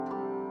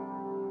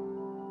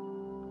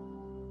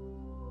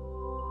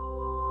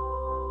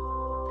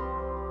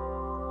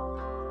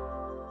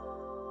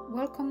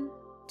Welcome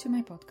to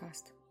my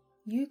podcast.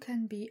 You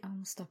can be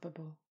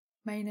unstoppable.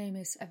 My name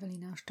is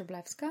Ewelina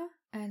Szczeblewska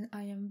and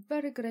I am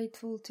very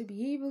grateful to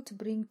be able to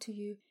bring to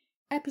you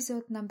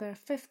episode number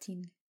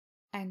 15.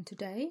 And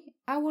today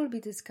I will be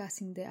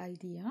discussing the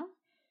idea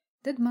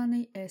that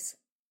money is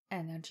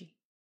energy.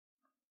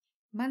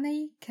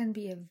 Money can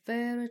be a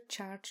very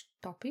charged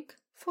topic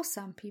for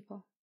some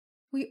people.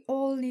 We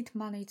all need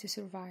money to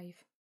survive,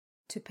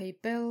 to pay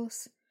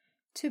bills,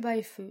 to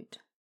buy food.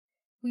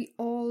 We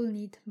all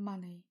need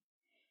money.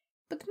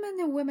 But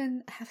many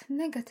women have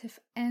negative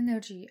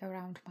energy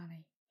around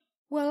money.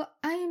 Well,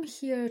 I am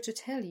here to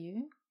tell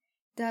you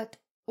that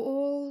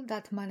all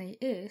that money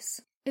is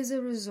a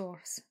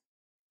resource,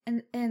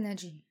 an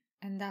energy,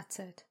 and that's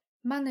it.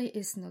 Money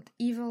is not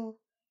evil.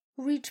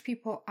 Rich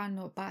people are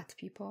not bad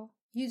people.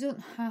 You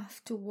don't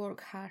have to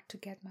work hard to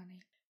get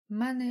money.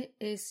 Money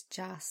is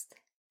just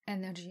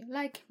energy,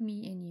 like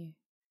me and you.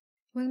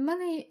 When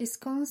money is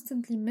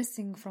constantly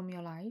missing from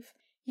your life,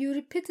 you're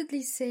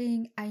repeatedly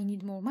saying, I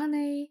need more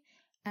money,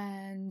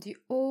 and you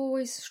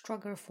always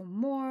struggle for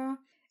more,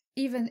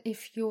 even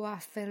if you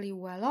are fairly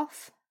well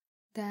off,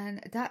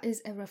 then that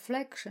is a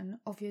reflection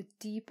of your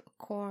deep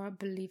core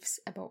beliefs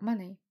about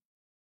money.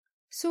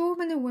 So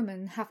many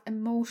women have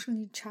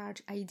emotionally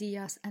charged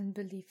ideas and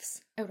beliefs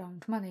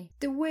around money.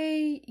 The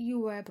way you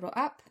were brought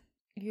up,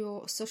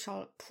 your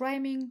social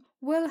priming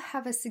will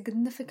have a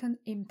significant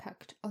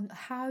impact on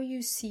how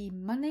you see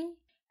money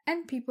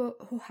and people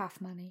who have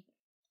money.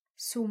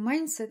 So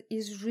mindset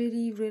is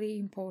really, really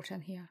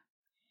important here.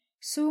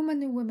 So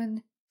many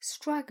women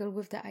struggle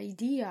with the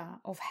idea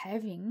of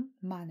having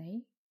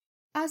money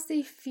as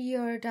they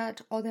fear that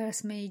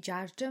others may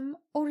judge them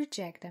or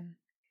reject them.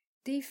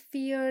 They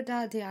fear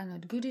that they are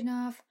not good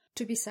enough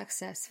to be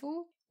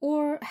successful,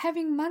 or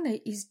having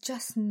money is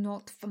just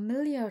not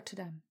familiar to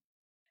them.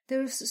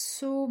 There's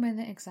so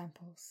many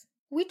examples.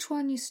 Which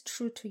one is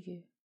true to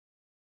you?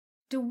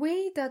 The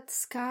way that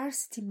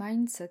scarcity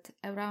mindset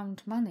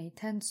around money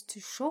tends to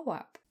show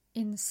up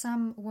in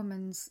some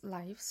women's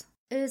lives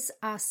is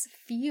as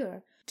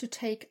fear to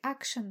take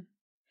action,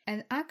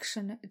 an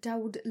action that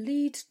would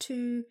lead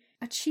to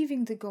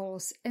achieving the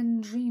goals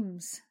and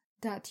dreams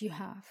that you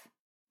have.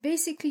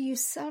 Basically, you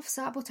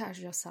self-sabotage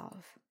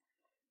yourself.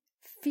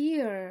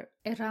 Fear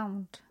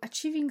around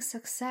achieving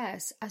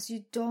success as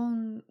you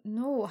don't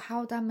know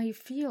how that may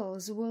feel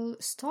will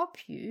stop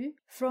you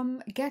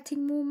from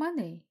getting more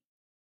money.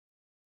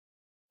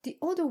 The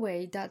other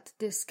way that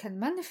this can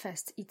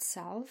manifest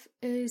itself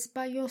is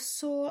by your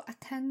sole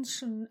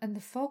attention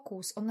and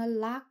focus on a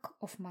lack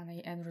of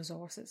money and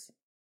resources.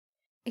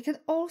 It can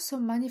also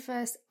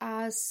manifest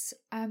as,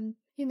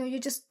 you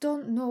just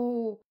don't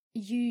know,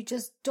 you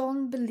just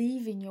don't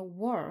believe in your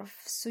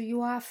worth, so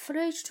you are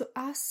afraid to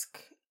ask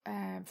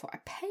for a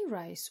pay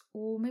rise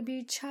or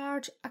maybe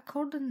charge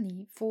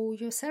accordingly for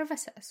your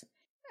services.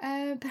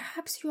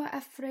 Perhaps you are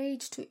afraid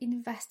to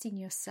invest in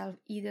yourself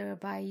either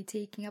by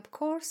taking up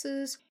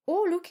courses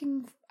or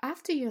looking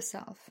after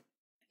yourself.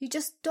 You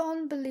just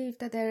don't believe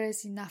that there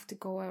is enough to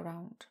go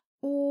around.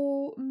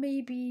 Or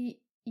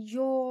maybe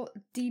your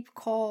deep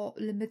core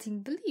limiting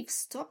beliefs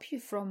stop you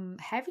from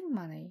having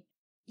money.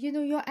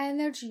 Your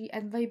energy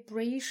and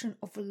vibration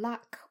of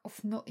lack,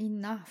 of not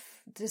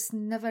enough, this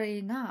never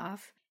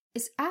enough,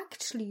 is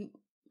actually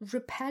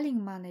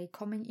repelling money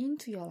coming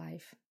into your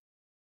life.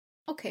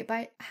 Okay,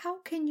 but how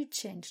can you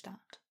change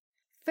that?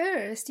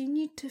 First, you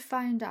need to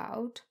find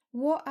out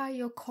what are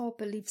your core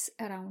beliefs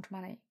around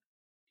money.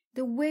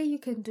 The way you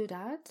can do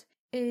that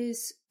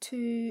is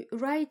to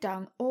write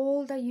down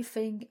all that you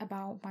think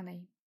about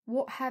money.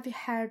 What have you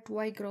heard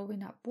while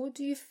growing up? What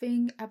do you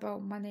think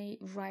about money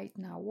right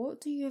now? What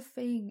do you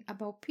think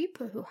about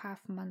people who have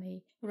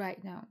money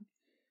right now?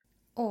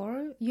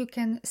 Or you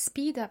can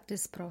speed up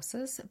this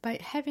process by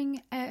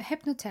having a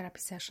hypnotherapy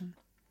session.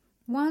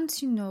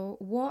 Once you know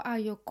what are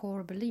your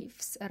core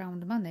beliefs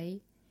around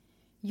money,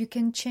 you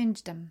can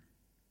change them.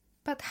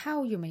 But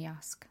how, you may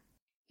ask?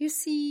 You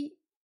see,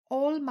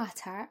 all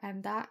matter,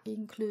 and that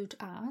includes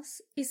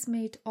us, is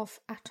made of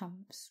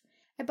atoms.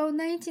 About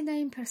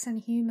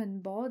 99% human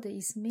body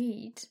is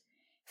made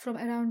from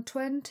around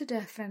 20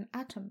 different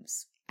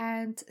atoms.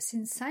 And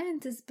since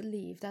scientists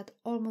believe that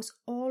almost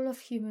all of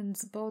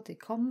humans' body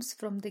comes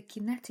from the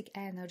kinetic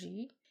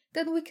energy,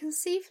 then we can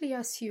safely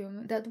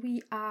assume that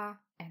we are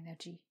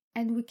energy.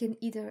 And we can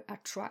either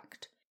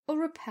attract or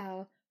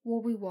repel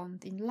what we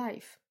want in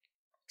life.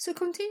 So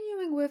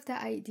continuing with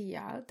the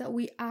idea that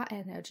we are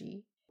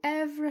energy,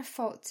 every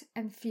thought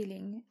and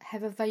feeling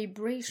have a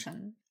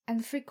vibration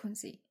and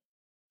frequency.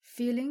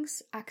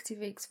 Feelings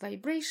activates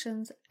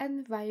vibrations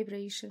and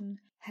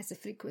vibration has a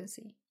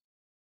frequency.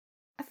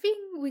 I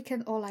think we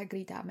can all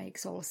agree that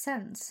makes all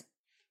sense.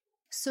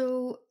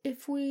 So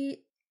if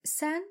we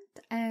send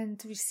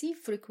and receive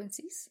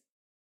frequencies,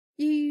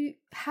 you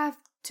have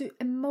to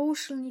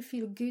emotionally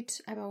feel good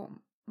about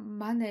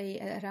money,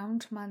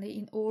 around money,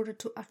 in order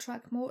to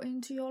attract more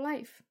into your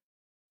life.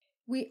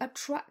 We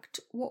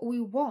attract what we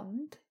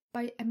want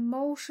by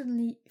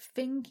emotionally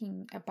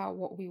thinking about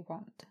what we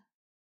want,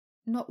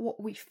 not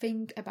what we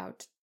think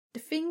about The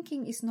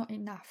thinking is not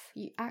enough.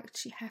 You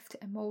actually have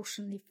to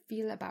emotionally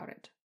feel about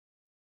it.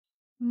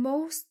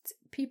 Most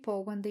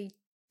people, when they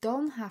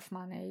don't have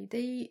money,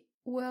 they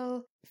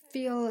will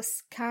feel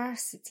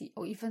scarcity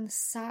or even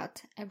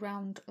sad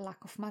around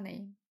lack of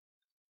money.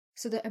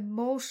 So the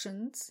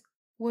emotions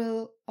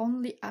will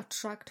only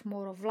attract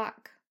more of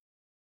lack.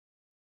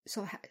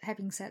 So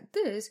having said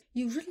this,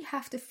 you really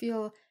have to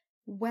feel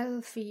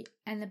wealthy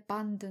and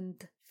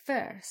abundant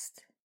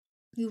first.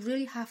 You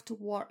really have to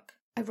work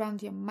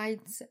around your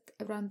mindset,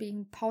 around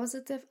being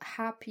positive,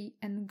 happy,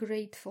 and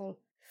grateful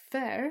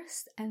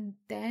first, and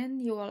then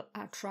you will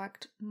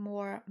attract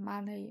more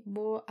money,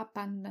 more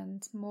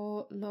abundance,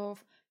 more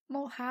love,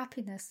 more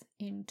happiness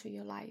into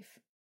your life.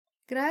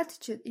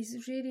 Gratitude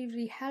is really,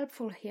 really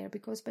helpful here,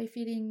 because by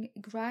feeling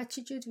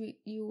gratitude,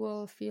 you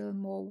will feel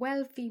more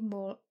wealthy,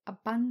 more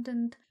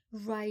abundant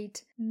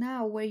right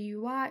now where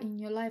you are in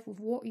your life with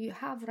what you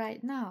have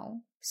right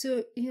now.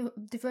 So,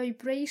 the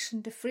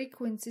vibration, the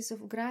frequencies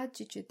of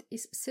gratitude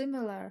is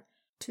similar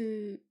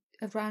to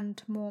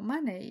around more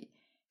money.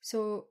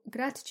 So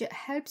gratitude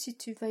helps you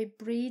to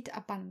vibrate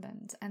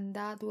abundance, and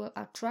that will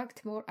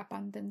attract more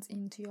abundance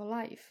into your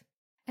life.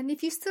 And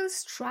if you still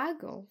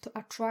struggle to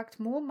attract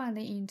more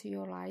money into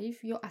your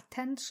life, your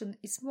attention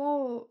is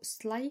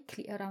most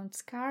likely around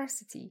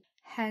scarcity,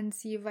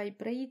 hence you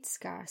vibrate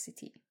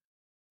scarcity.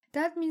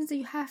 That means that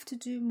you have to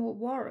do more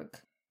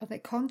work on a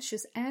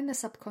conscious and a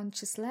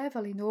subconscious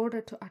level in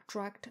order to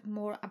attract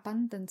more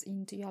abundance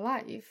into your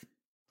life.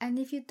 And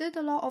if you did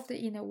a lot of the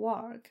inner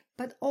work,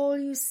 but all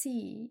you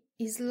see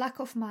is lack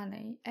of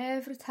money,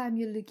 every time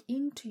you look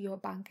into your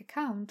bank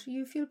account,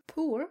 you feel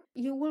poor,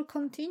 you will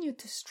continue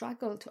to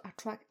struggle to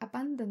attract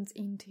abundance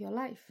into your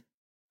life.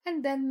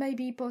 And then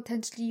maybe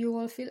potentially you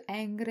will feel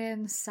angry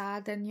and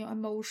sad, and your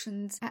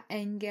emotions are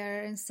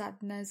anger and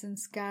sadness and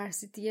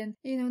scarcity. And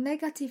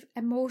negative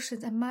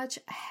emotions are much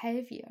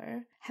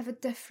heavier, have a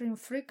different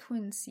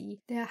frequency,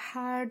 they are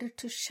harder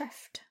to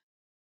shift.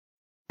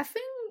 I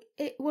think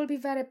it will be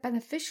very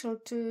beneficial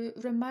to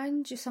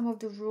remind you some of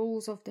the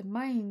rules of the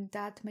mind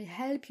that may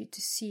help you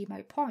to see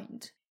my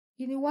point.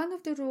 One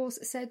of the rules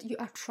said you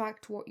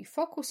attract what you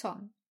focus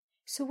on.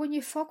 So when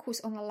you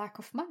focus on a lack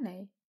of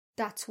money,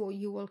 that's what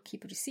you will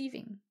keep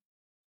receiving.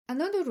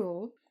 Another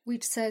rule,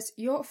 which says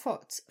your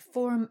thoughts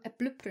form a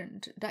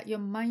blueprint that your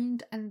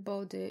mind and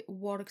body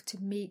work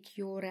to make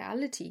your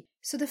reality.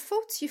 So the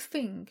thoughts you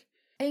think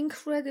are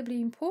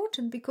incredibly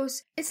important,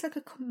 because it's like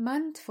a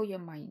command for your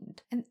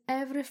mind, and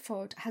every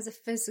thought has a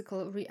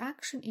physical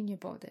reaction in your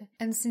body.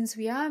 And since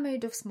we are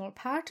made of small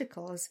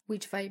particles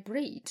which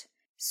vibrate,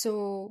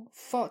 so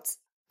thoughts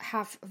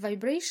have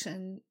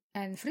vibration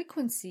and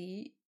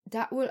frequency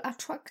that will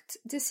attract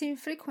the same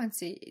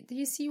frequency. Do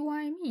you see what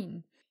I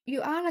mean?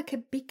 You are like a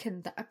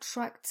beacon that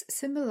attracts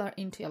similar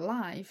into your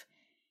life.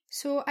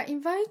 So I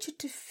invite you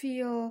to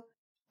feel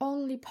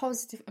only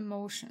positive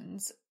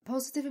emotions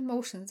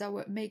that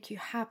will make you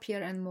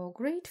happier and more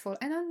grateful.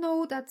 And I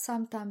know that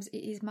sometimes it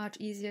is much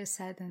easier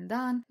said than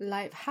done.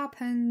 Life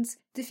happens,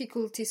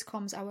 difficulties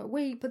comes our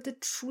way, but the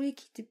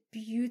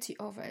beauty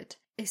of it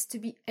is to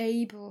be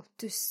able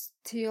to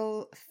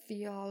still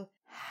feel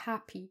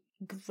happy,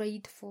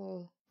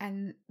 grateful,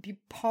 and be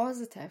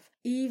positive,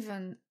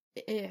 even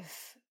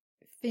if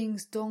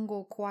things don't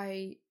go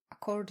quite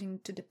according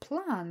to the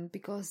plan,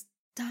 because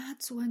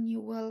that's when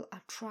you will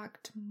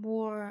attract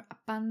more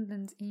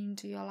abundance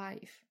into your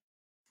life.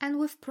 And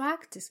with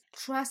practice,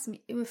 trust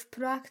me, with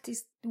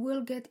practice, it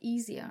will get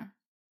easier.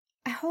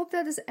 I hope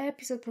that this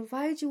episode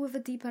provides you with a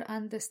deeper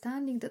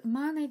understanding that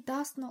money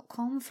does not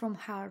come from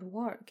hard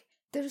work.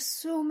 There are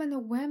so many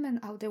women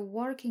out there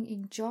working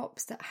in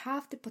jobs that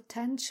have the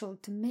potential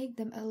to make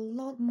them a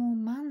lot more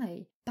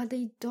money, but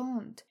they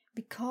don't,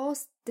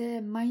 because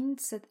their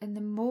mindset and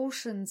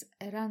emotions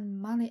around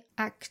money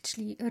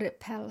actually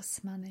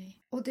repels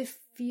money. Or they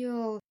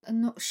feel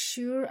not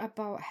sure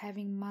about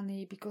having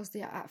money because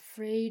they are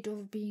afraid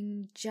of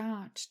being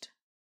judged.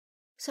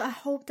 So I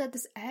hope that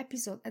this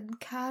episode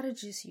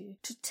encourages you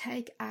to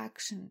take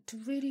action, to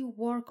really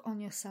work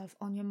on yourself,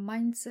 on your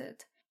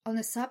mindset, on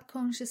a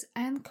subconscious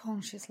and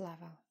conscious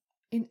level,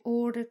 in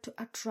order to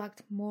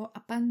attract more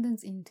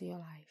abundance into your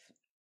life.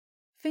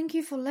 Thank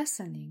you for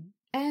listening.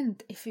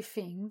 And if you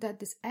think that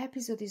this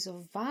episode is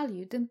of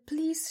value, then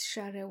please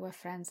share it with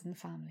friends and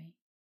family.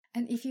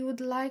 And if you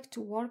would like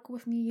to work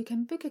with me, you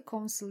can book a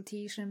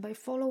consultation by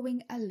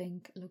following a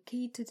link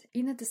located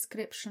in the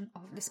description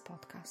of this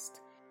podcast.